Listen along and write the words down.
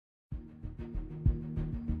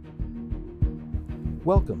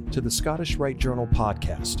Welcome to the Scottish Rite Journal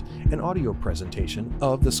podcast, an audio presentation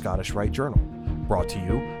of the Scottish Rite Journal, brought to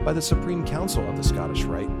you by the Supreme Council of the Scottish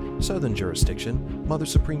Rite, Southern Jurisdiction, Mother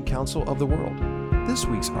Supreme Council of the World. This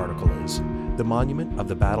week's article is The Monument of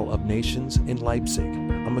the Battle of Nations in Leipzig,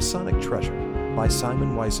 a Masonic Treasure by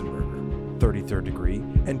Simon Weissenberger, 33rd degree,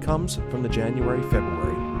 and comes from the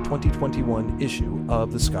January-February 2021 issue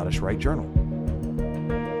of the Scottish Rite Journal.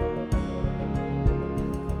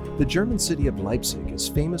 The German city of Leipzig is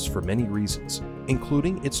famous for many reasons,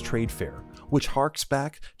 including its trade fair, which harks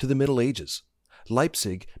back to the Middle Ages.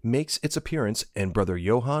 Leipzig makes its appearance in Brother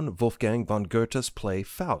Johann Wolfgang von Goethe's play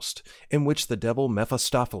Faust, in which the devil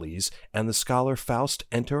Mephistopheles and the scholar Faust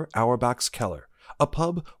enter Auerbach's Keller, a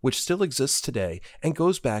pub which still exists today and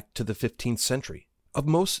goes back to the 15th century. Of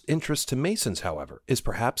most interest to Masons, however, is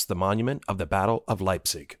perhaps the monument of the Battle of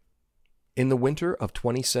Leipzig. In the winter of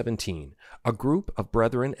 2017, a group of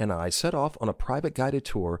brethren and I set off on a private guided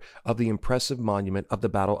tour of the impressive monument of the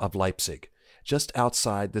Battle of Leipzig, just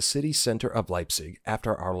outside the city center of Leipzig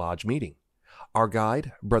after our lodge meeting. Our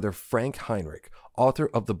guide, Brother Frank Heinrich, author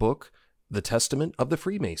of the book The Testament of the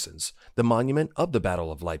Freemasons, the monument of the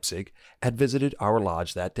Battle of Leipzig, had visited our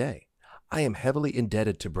lodge that day. I am heavily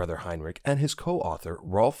indebted to Brother Heinrich and his co-author,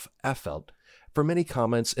 Rolf Affelt, for many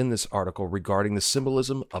comments in this article regarding the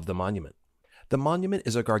symbolism of the monument. The monument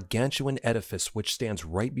is a gargantuan edifice which stands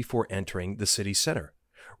right before entering the city center.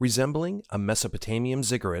 Resembling a Mesopotamian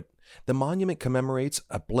ziggurat, the monument commemorates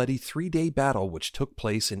a bloody three-day battle which took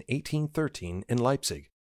place in 1813 in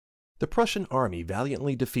Leipzig. The Prussian army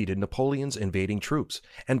valiantly defeated Napoleon's invading troops,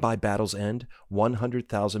 and by battle's end,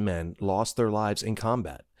 100,000 men lost their lives in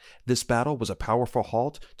combat. This battle was a powerful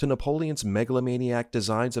halt to Napoleon's megalomaniac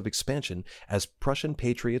designs of expansion as Prussian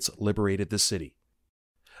patriots liberated the city.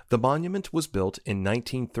 The monument was built in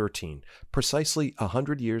 1913, precisely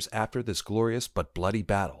 100 years after this glorious but bloody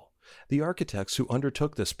battle. The architects who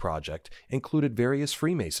undertook this project included various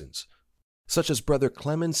Freemasons, such as Brother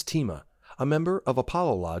Clemens Thieme, a member of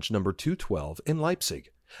Apollo Lodge number 212 in Leipzig.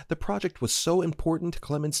 The project was so important to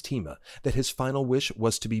Clemens Thieme that his final wish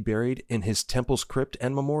was to be buried in his temple's crypt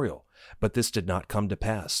and memorial, but this did not come to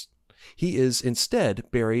pass. He is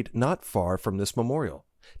instead buried not far from this memorial.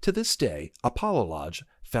 To this day, Apollo Lodge,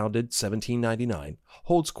 founded 1799,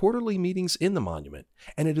 holds quarterly meetings in the monument,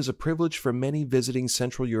 and it is a privilege for many visiting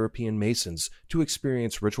Central European Masons to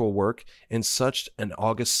experience ritual work in such an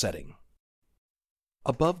august setting.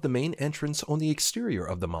 Above the main entrance on the exterior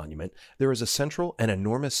of the monument, there is a central and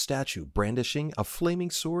enormous statue brandishing a flaming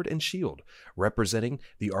sword and shield, representing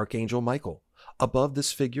the Archangel Michael. Above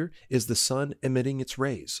this figure is the sun emitting its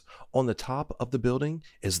rays. On the top of the building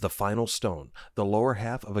is the final stone, the lower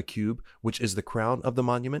half of a cube, which is the crown of the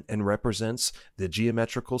monument and represents the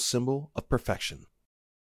geometrical symbol of perfection.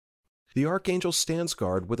 The Archangel stands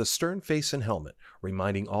guard with a stern face and helmet,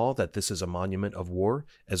 reminding all that this is a monument of war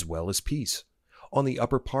as well as peace. On the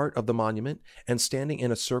upper part of the monument, and standing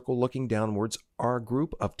in a circle looking downwards, are a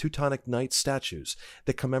group of Teutonic Knight statues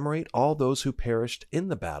that commemorate all those who perished in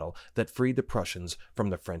the battle that freed the Prussians from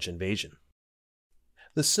the French invasion.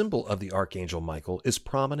 The symbol of the Archangel Michael is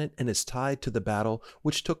prominent and is tied to the battle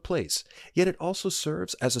which took place, yet it also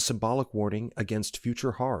serves as a symbolic warning against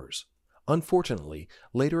future horrors. Unfortunately,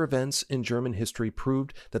 later events in German history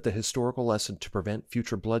proved that the historical lesson to prevent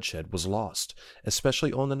future bloodshed was lost,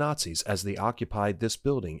 especially on the Nazis as they occupied this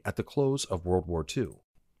building at the close of World War II.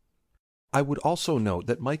 I would also note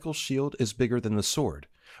that Michael's shield is bigger than the sword,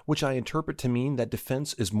 which I interpret to mean that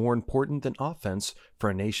defense is more important than offense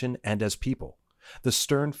for a nation and as people. The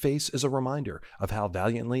stern face is a reminder of how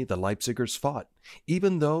valiantly the Leipzigers fought,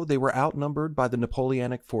 even though they were outnumbered by the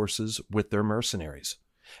Napoleonic forces with their mercenaries.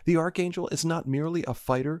 The Archangel is not merely a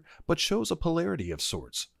fighter, but shows a polarity of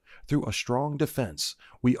sorts. Through a strong defense,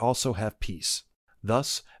 we also have peace.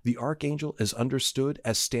 Thus, the Archangel is understood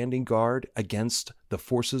as standing guard against the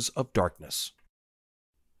forces of darkness.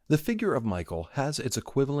 The figure of Michael has its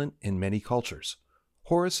equivalent in many cultures.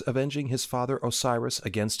 Horus avenging his father Osiris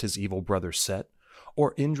against his evil brother Set,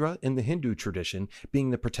 or Indra in the Hindu tradition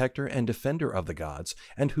being the protector and defender of the gods,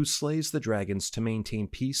 and who slays the dragons to maintain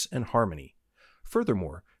peace and harmony.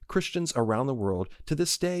 Furthermore, Christians around the world to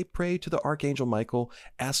this day pray to the Archangel Michael,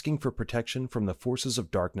 asking for protection from the forces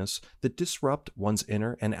of darkness that disrupt one's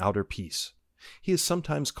inner and outer peace. He is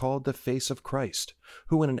sometimes called the face of Christ,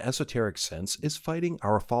 who in an esoteric sense is fighting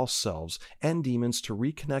our false selves and demons to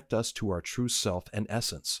reconnect us to our true self and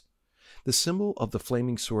essence. The symbol of the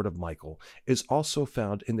flaming sword of Michael is also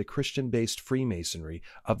found in the Christian-based Freemasonry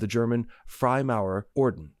of the German Freimaurer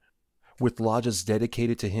Orden, with lodges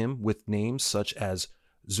dedicated to him with names such as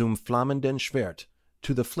Zum Flammenden Schwert,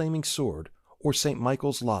 to the flaming sword, or St.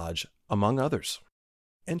 Michael's Lodge, among others.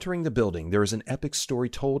 Entering the building, there is an epic story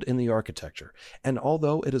told in the architecture, and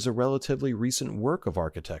although it is a relatively recent work of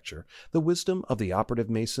architecture, the wisdom of the operative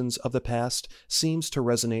masons of the past seems to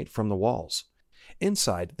resonate from the walls.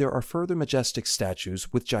 Inside, there are further majestic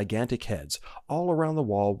statues with gigantic heads all around the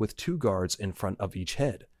wall with 2 guards in front of each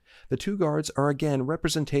head. The 2 guards are again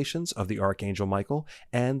representations of the Archangel Michael,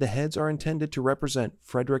 and the heads are intended to represent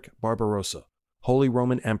Frederick Barbarossa, Holy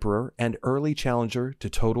Roman Emperor and early challenger to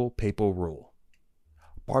total papal rule.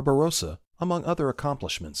 Barbarossa, among other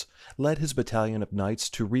accomplishments, led his battalion of knights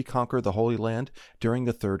to reconquer the Holy Land during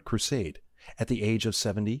the Third Crusade. At the age of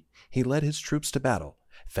 70, he led his troops to battle,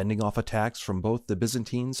 fending off attacks from both the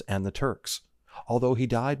Byzantines and the Turks. Although he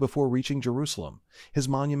died before reaching Jerusalem, his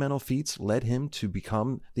monumental feats led him to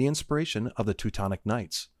become the inspiration of the Teutonic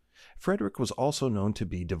Knights. Frederick was also known to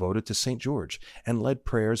be devoted to St. George and led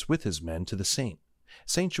prayers with his men to the saint.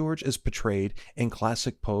 St. George is portrayed in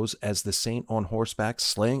classic pose as the saint on horseback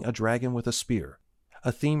slaying a dragon with a spear,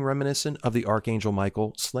 a theme reminiscent of the Archangel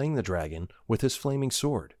Michael slaying the dragon with his flaming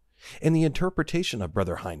sword. In the interpretation of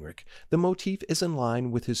Brother Heinrich, the motif is in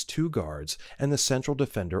line with his 2 guards and the central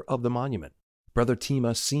defender of the monument. Brother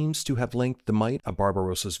Tima seems to have linked the might of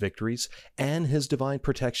Barbarossa's victories and his divine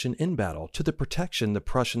protection in battle to the protection the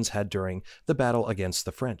Prussians had during the battle against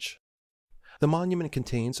the French. The monument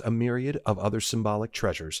contains a myriad of other symbolic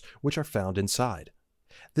treasures which are found inside.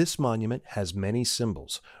 This monument has many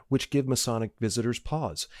symbols which give Masonic visitors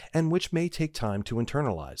pause and which may take time to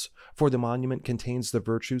internalize, for the monument contains the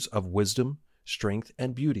virtues of wisdom, strength,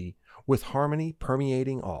 and beauty, with harmony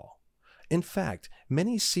permeating all. In fact,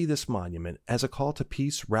 many see this monument as a call to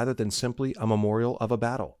peace rather than simply a memorial of a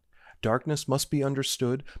battle. Darkness must be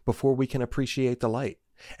understood before we can appreciate the light,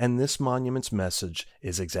 and this monument's message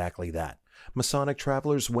is exactly that. Masonic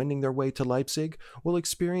travelers wending their way to Leipzig will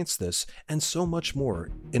experience this and so much more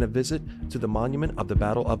in a visit to the monument of the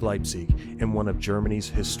Battle of Leipzig in one of Germany's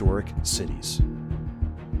historic cities.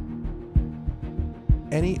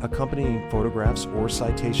 Any accompanying photographs or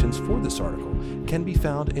citations for this article can be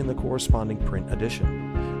found in the corresponding print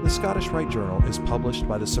edition. The Scottish Rite Journal is published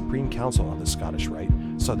by the Supreme Council of the Scottish Rite,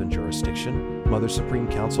 Southern Jurisdiction, Mother Supreme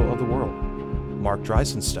Council of the World. Mark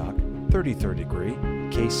Dreisenstock, 33rd degree,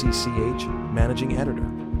 KCCH, Managing Editor.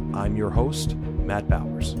 I'm your host, Matt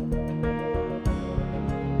Bowers.